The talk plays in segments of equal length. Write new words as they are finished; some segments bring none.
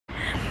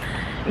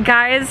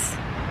Guys,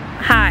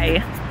 hi.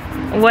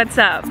 What's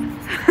up?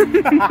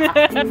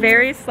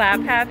 Very slap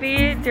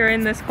happy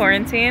during this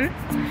quarantine,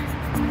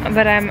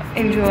 but I'm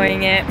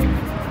enjoying it.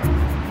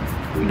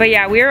 But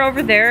yeah, we're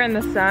over there in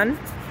the sun.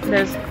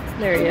 There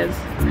he is.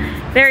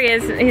 There he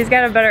is. He's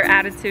got a better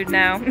attitude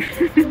now.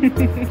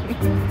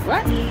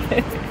 What?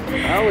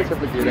 I always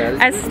have a good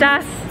attitude.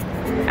 Estás.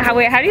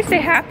 Wait, how do you say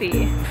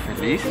happy?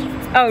 Feliz?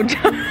 Oh,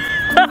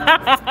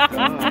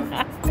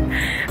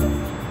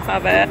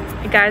 love it.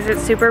 Guys,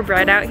 it's super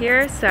bright out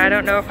here, so I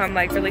don't know if I'm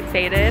like really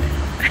faded.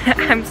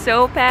 I'm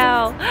so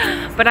pale,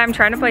 but I'm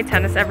trying to play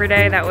tennis every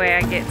day. That way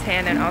I get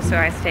tan and also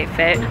I stay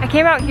fit. I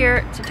came out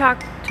here to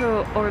talk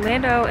to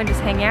Orlando and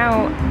just hang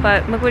out,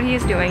 but look what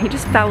he's doing. He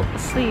just fell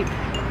asleep.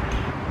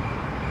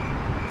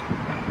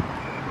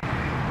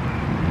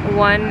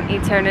 One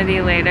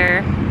eternity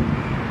later.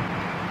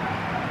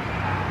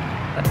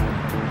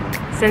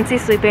 Since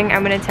he's sleeping,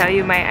 I'm gonna tell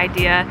you my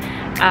idea.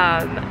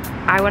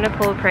 I want to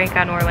pull a prank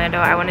on Orlando.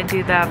 I want to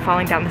do the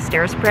falling down the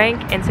stairs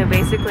prank, and so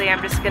basically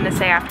I'm just gonna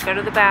say I have to go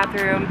to the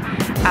bathroom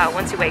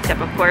once he wakes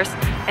up, of course,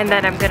 and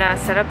then I'm gonna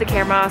set up the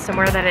camera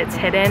somewhere that it's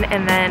hidden,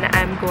 and then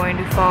I'm going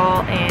to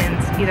fall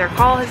and either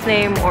call his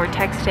name or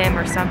text him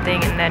or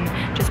something, and then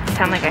just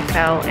pretend like I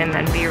fell and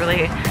then be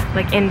really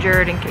like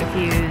injured and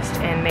confused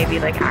and maybe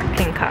like act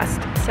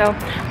concussed. So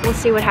we'll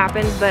see what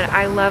happens, but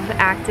I love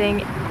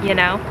acting, you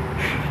know.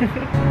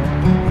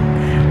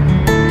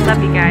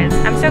 Love you guys.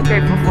 I'm so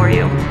grateful for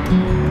you.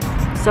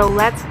 So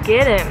let's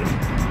get him.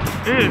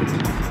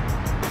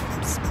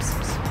 Psst, psst,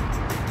 psst.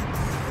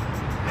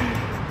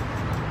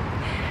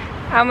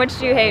 How much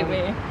do you hate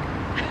me?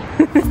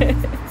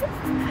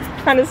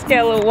 On a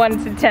scale of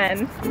 1 to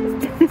 10.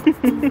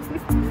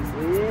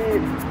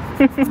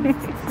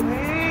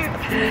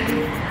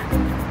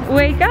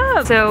 Wake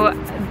up! So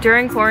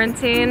during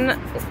quarantine,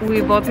 we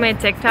both made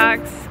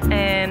TikToks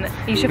and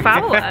you should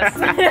follow us.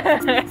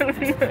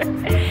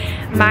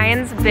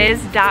 Mine's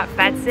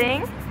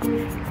biz.betzing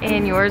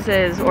and yours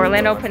is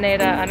Orlando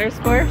Pineda _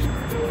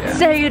 Yeah.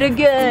 Say it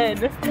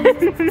again!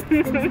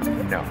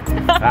 No.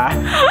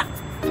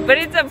 But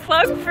it's a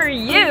plug for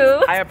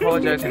you! I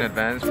apologize in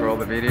advance for all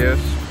the videos.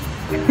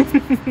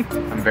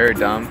 I'm very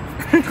dumb.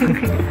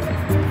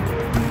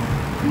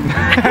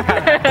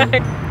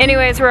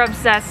 Anyways, we're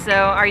obsessed, so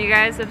are you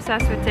guys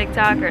obsessed with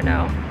TikTok or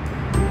no?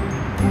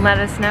 Let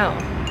us know.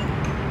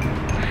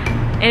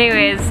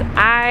 Anyways,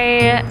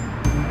 I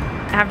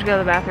have to go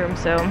to the bathroom,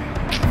 so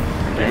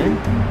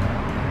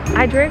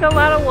I drink a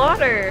lot of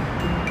water.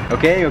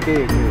 Okay.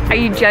 Are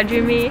you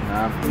judging me?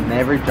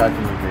 Never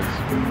judging you, Grace.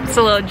 It's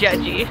a little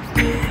judgy.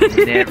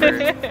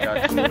 Never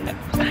judge me.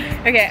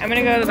 Okay, I'm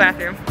gonna go to the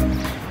bathroom.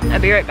 I'll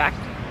be right back.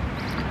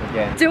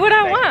 Again. Do what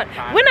I want,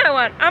 when I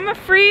want. I'm a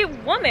free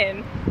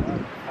woman.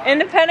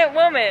 Independent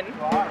woman.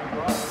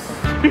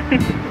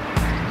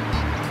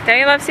 Don't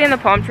you love seeing the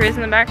palm trees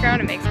in the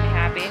background? It makes me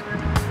happy.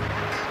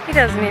 He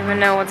doesn't even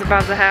know what's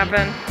about to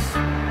happen.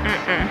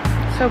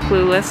 So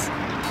clueless.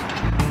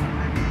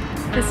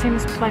 This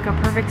seems like a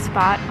perfect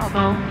spot,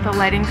 although the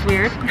lighting's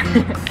weird.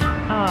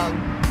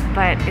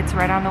 But it's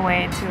right on the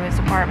way to his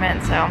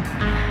apartment, so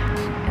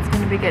it's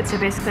gonna be good. So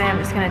basically I'm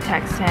just gonna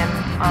text him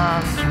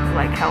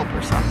like help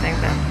or something,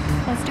 but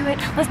let's do it.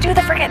 Let's do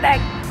the freaking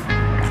thing.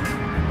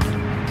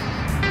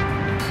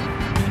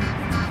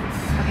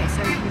 Okay,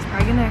 so he's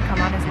probably gonna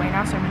come on his way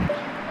now, so I'm gonna...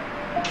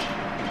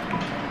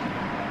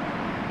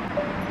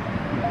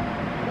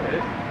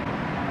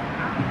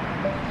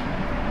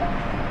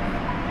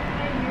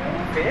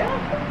 Feel?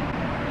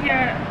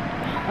 Yeah.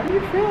 How do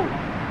you feel?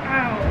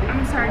 Ow.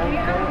 I'm sorry, can you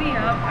help me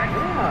up?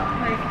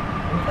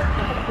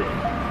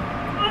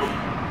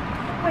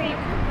 Wait.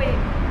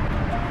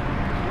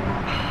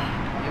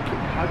 You can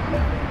hug me.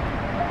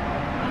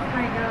 Oh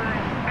my god.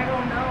 I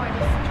don't know, I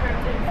just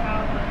tripped and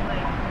fell, but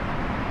like,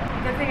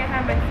 good thing I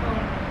have my phone.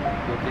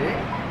 You okay?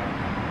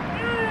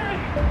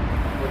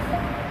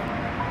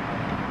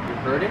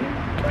 You're hurting?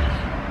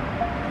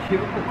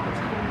 What's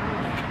going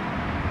on?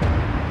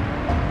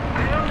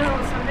 I don't know,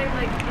 something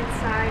like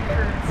inside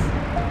hurts.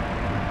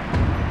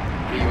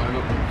 Do you want to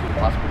go to the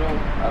hospital?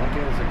 I don't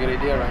think it's a good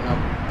idea right now.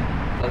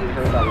 Does it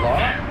hurt a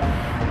lot?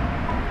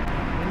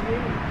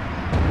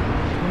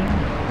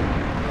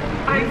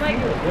 I'm like,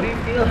 what do you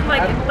feel?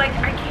 Like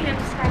I can't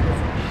describe this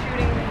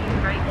shooting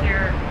pain right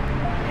here.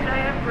 Could I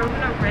have broken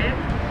a rib?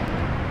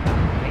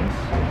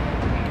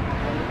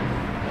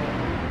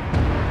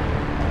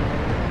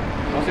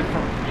 Was it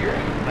from here?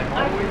 Like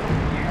all the way from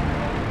here?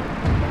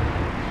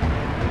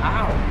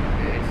 Ow!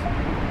 Yes.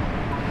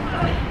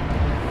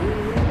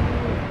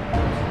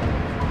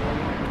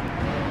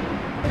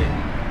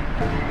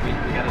 We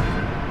gotta...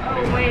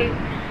 Oh wait.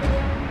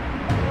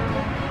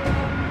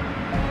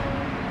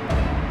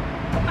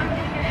 I'm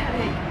getting a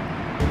headache.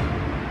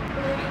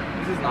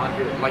 This is not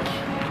good. Like,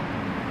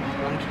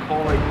 why don't you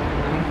call like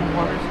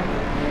 911 or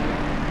something?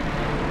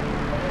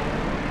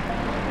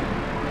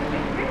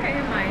 Where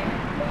am I?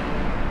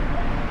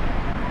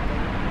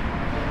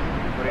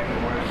 Put it in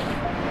worse.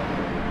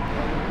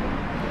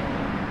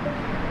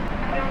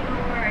 I don't know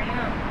where I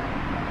am.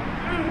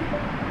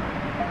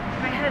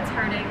 My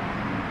hurting.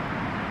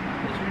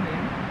 What's your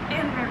name?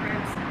 And my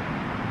ribs.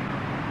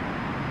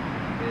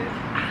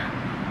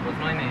 What's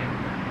my name?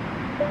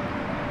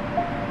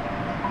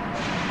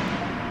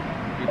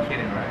 You're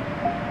kidding, right?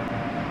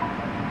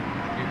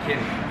 You're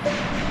kidding.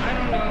 I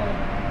don't know.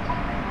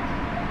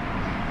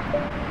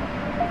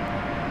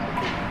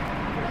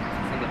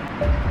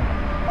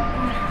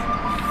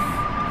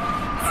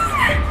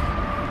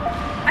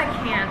 I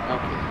can't.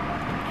 Okay.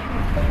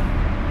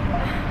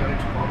 You want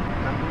to call an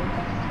ambulance?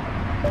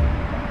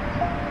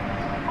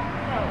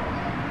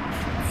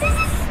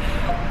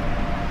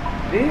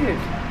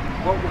 Liz,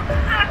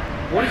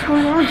 what is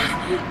going on?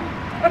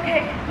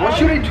 Okay. What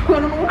should I do? I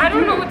don't know what to do. I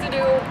don't know what to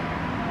do.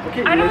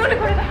 Okay, I don't want to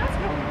go to the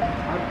hospital.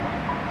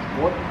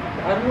 What?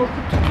 I don't know what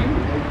to do.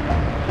 Like,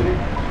 should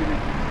I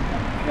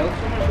tell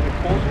someone? Should I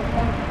call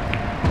someone?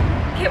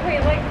 Okay,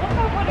 wait, like, look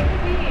up what it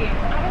could be.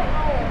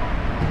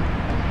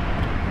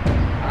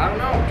 I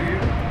don't know.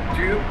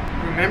 Do you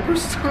remember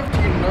stuff? Do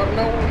you not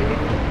know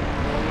anything?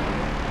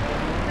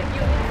 Like,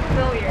 you look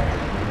familiar.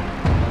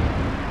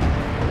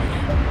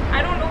 I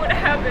don't know what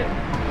happened.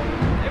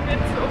 I'm in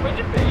so much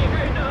pain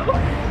right now.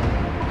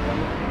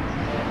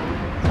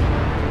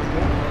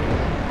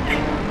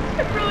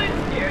 I'm really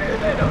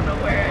scared. I don't know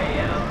where I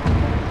am.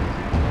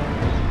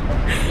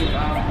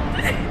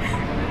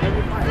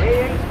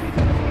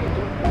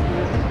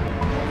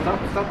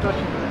 Stop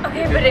touching that.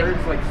 Okay, if but it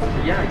hurts, like,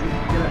 yeah, you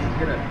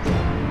gotta,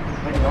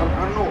 like, I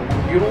don't know.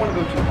 You don't want to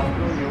go to the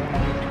hospital. You don't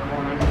want to call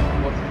an ambulance.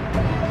 What?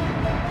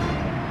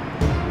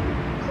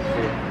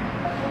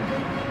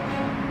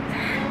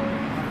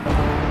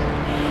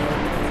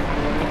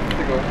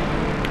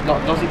 No,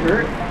 does it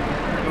hurt?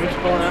 Can we just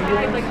call an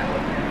ambulance? Like,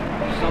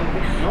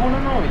 something? No,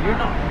 you're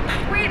not.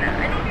 wait,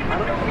 I don't even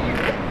know you.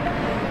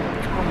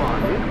 Come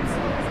on, dude.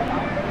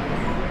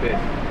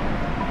 Babe,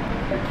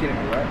 you're kidding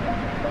me, right?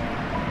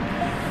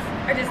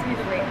 I just need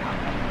to wake up.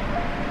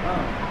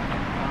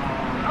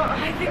 Oh,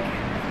 I think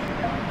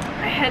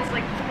my head's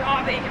like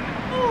throbbing.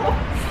 Oh.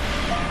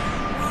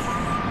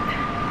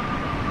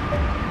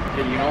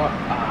 Okay, you know what?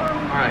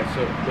 Alright,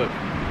 so look.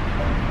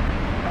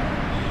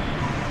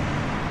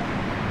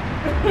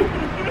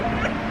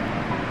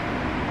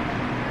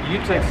 You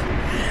text me.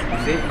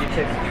 See? You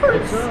text me.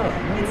 What's up?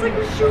 It's like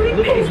shooting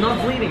Look, me. it's not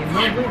bleeding. It's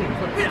not bleeding.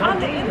 It's on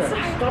the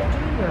inside. Stop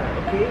doing that,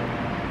 okay?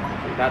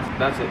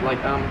 That's it.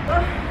 Like,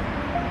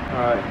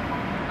 alright.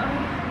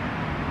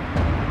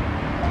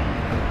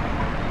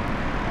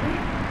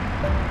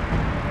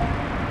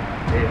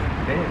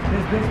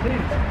 Biz. Hey.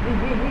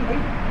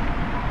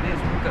 Biz,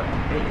 look up.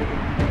 Hey.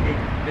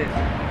 Biz.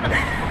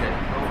 Okay,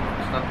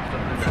 stop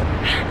doing that.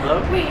 Hello?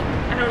 Wait,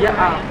 I don't know. Yeah,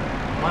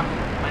 my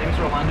name is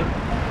Rolando.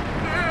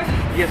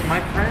 Yes,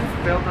 my friend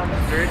fell down the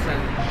stairs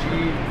and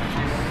she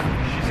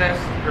says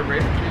her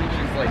respiratory,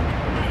 she's like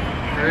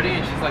hurting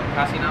and she's like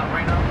passing out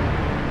right now.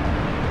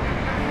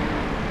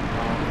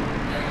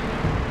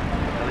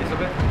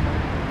 Elizabeth?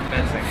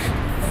 Betzing.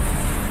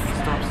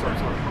 Stop.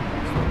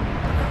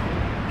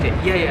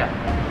 Okay, yeah.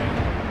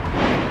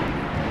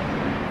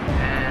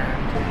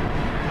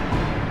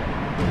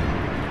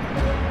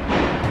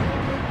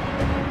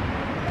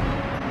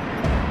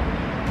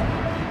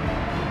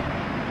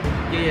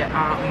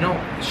 No,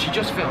 she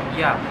just fell,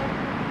 yeah.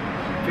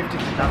 50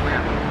 to that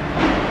ramp.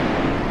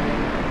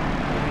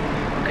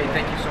 Okay,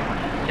 thank you so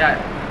much.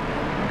 Yeah.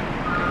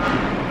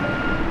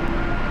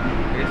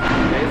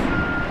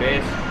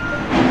 Base.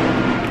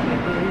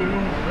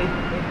 Hey.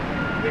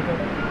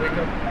 Wake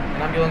up.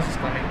 An ambulance is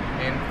coming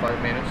in 5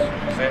 minutes.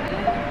 She said.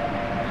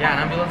 Yeah,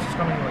 an ambulance is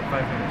coming in like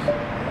 5 minutes.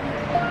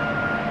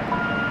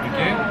 You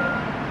do?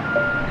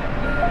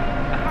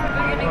 How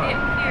are you gonna get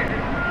here?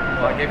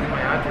 Well, I gave you my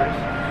address.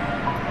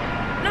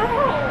 No!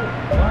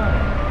 Why?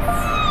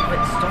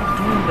 Like, stop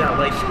doing that.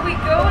 Like, should we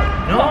go?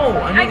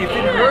 No, I mean, if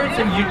it hurts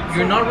and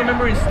you're not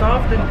remembering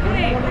stuff, then what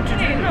do you want me to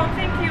do? No,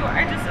 thank you.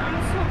 I'm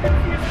so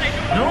confused.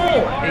 I don't know who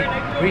you are, and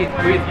I don't breathe.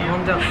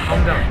 Calm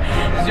down.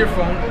 This is your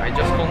phone. I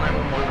just called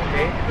 911,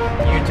 okay?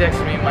 You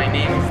text me. My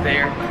name is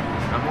there.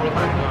 I'm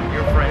Orlando. I'm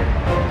your friend.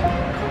 Calm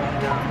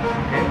down,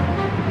 okay?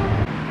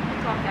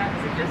 Calm down,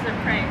 because it's just a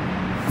prank.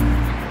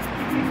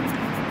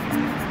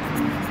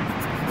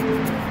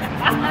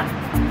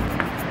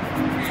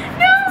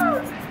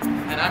 No!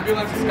 An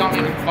ambulance is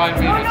coming in 5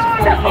 minutes.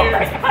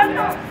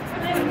 No.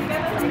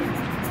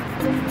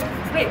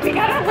 Wait, we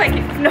gotta like,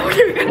 no,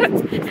 you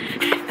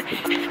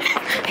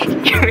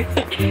gotta,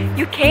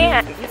 you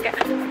can't,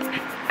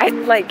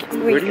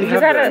 Where do you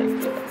have gotta,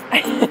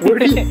 that? Where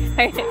do you,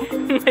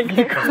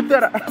 you got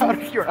that out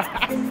of your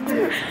ass?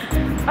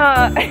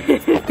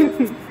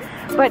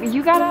 But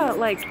you gotta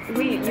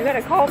you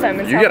gotta call them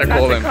and you tell gotta them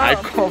call not to them. I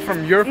call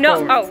from your phone.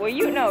 No, oh, well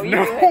you know.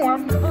 No,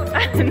 I'm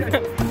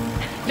not.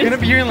 You're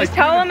gonna be hearing like. Just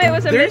tell them it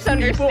was a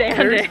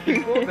misunderstanding. There's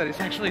people that is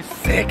actually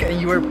sick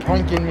and you were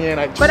punking me and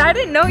I just. But I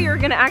didn't know you were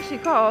gonna actually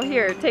call.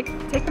 Here, take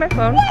my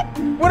phone.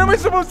 What am I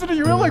supposed to do?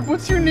 You were like,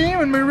 what's your name?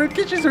 And my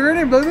ribcage is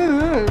hurting. Blah blah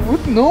blah.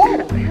 What?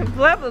 No.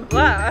 Blah blah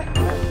blah.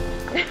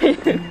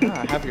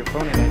 I have your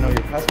phone and I know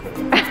your password.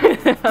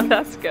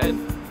 That's good.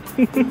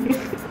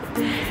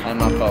 I'm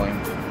not calling.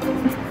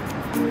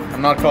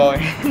 I'm not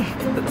calling.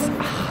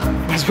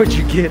 That's what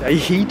you get. I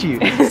hate you.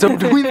 Stop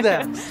doing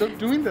that. Stop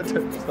doing that.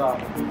 Stop.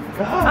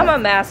 God. I'm a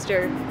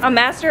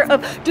master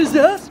of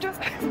disaster.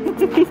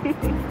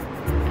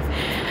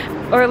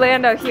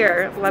 Orlando,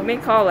 here, let me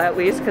call at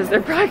least, because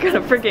they're probably gonna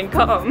freaking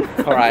come.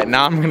 Alright,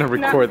 now I'm gonna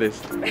record this.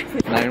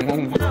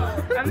 911.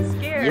 I'm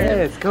scared.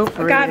 Yes, go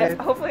for it.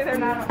 Hopefully they're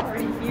not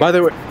already here. By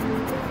the way,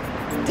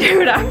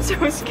 dude, I'm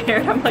so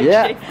scared. I'm like,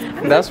 yeah,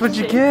 that's what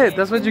you get.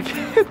 That's what you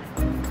get.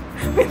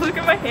 Wait, look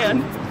at my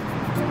hand.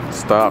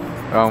 Stop.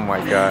 Oh my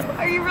god.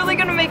 Are you really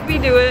gonna make me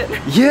do it?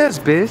 Yes,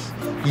 bitch.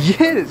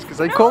 Yes, because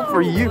I called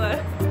for you.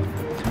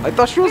 I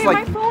thought she was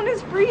like. My phone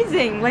is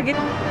freezing. Like it.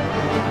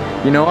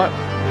 You know what?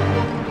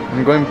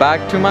 I'm going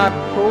back to my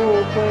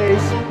pool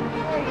place.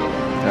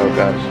 Oh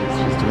gosh,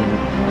 she's doing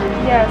it.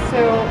 Yeah,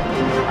 so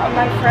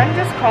my friend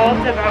just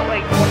called about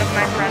like one of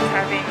my friends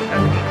having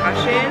a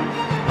concussion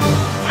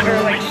or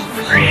like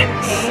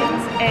pains,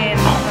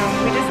 and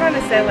we just wanted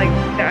to say like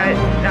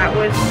that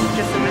was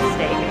just a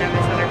mistake and a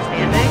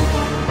misunderstanding.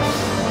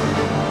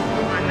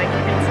 And like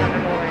you can send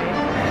him away.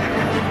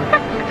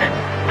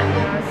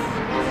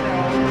 So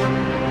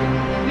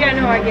yeah,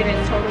 no, I get it.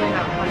 It's totally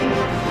not funny.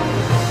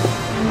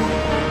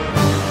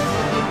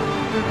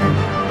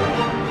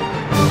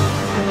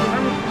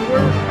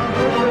 We're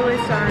really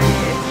sorry.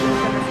 It's just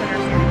a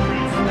misunderstanding,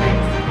 please.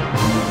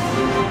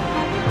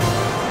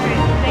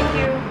 Alright, thank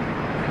you.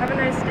 Have a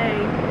nice day.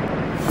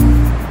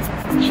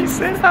 She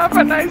said, have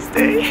a nice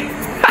day.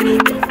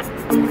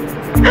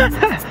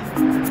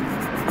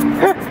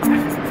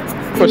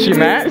 Was she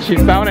mad? She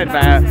sounded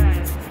mad.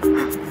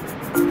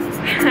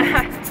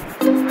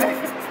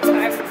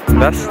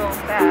 That's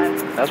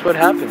what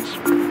happens.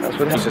 That's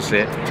what happens. This is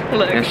it.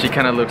 Look. And she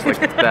kind of looks like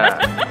that.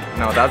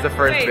 No, that's the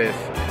first bit.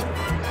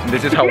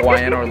 This is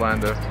Hawaiian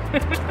Orlando.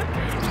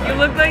 You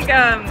look like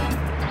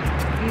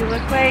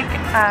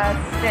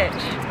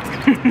Stitch.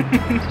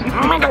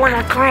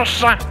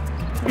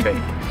 Okay.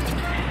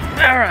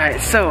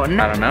 Alright, so I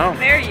don't know.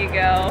 There you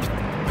go.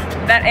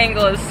 That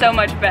angle is so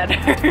much better.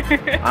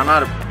 I'm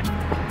out of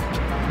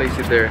place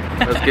it there.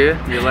 That's good?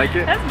 You like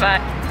it? That's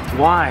fine.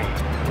 Why?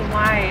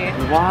 Why?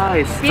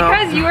 Why? Stop.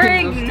 Because you were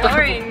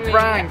ignoring me.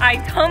 Frank. I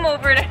come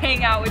over to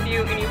hang out with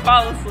you and you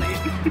fall asleep.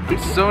 I'm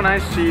so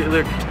nice to you.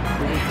 Look,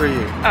 this is for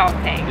you. Oh,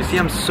 thanks. You see,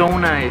 I'm so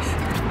nice.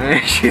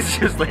 And she's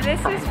just like, this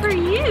is for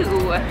you.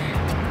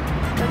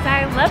 Because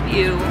I love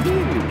you.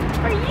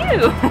 For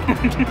you.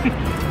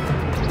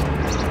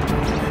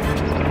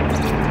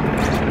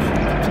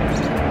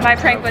 My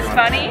prank was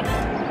funny.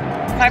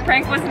 My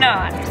prank was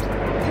not.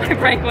 My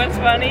prank was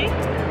funny.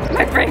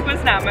 My prank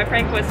was not. My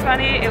prank was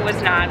funny. It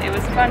was not. It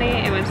was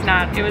funny. It was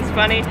not. It was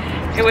funny.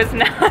 It was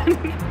not.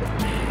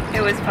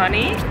 It was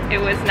funny.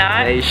 It was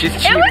not. Hey, she's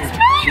cheating. It was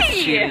funny.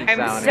 She's cheating,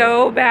 I'm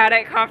so bad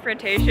at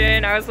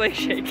confrontation. I was like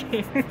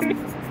shaking.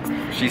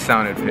 She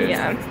sounded pissed.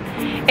 Yeah.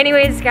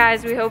 Anyways,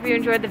 guys, we hope you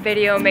enjoyed the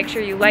video. Make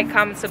sure you like,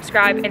 comment,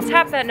 subscribe, and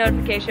tap that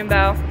notification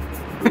bell.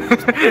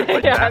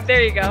 Yeah,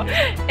 there you go.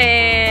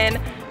 And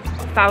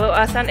follow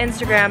us on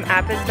Instagram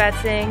at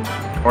BizBetzing.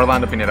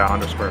 Orlando Pineda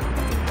 _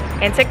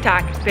 And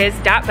TikTok,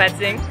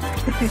 biz.betzing.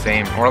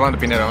 Same, Orlando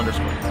Pineda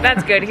 _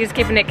 That's good, he's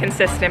keeping it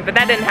consistent, but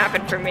that didn't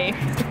happen for me.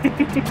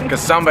 Because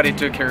somebody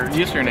took her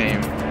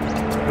username.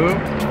 Who?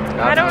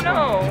 I don't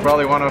know.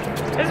 Probably one of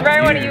It's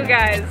probably one of you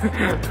guys.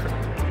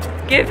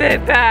 Give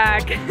it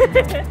back.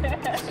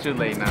 It's too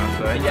late now,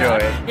 so enjoy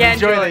it. Yeah,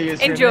 enjoy the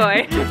username.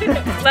 Enjoy.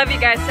 Love you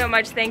guys so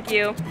much, thank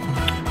you.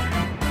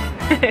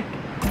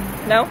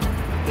 No?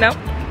 No?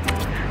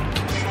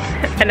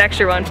 An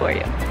extra one for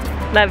you.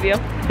 Love you.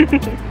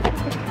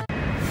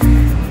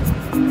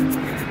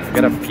 I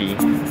gotta pee.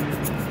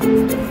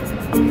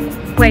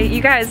 Wait,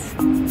 you guys,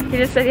 he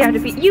just said you have to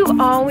pee. You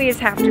always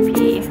have to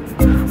pee.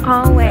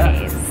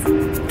 Always.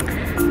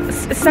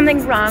 Is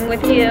something wrong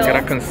with you?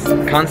 I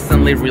gotta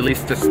constantly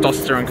release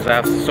testosterone because I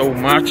have so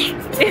much.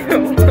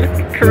 Ew,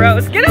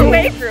 gross. Get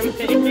away from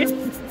me,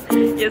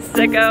 you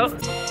sicko.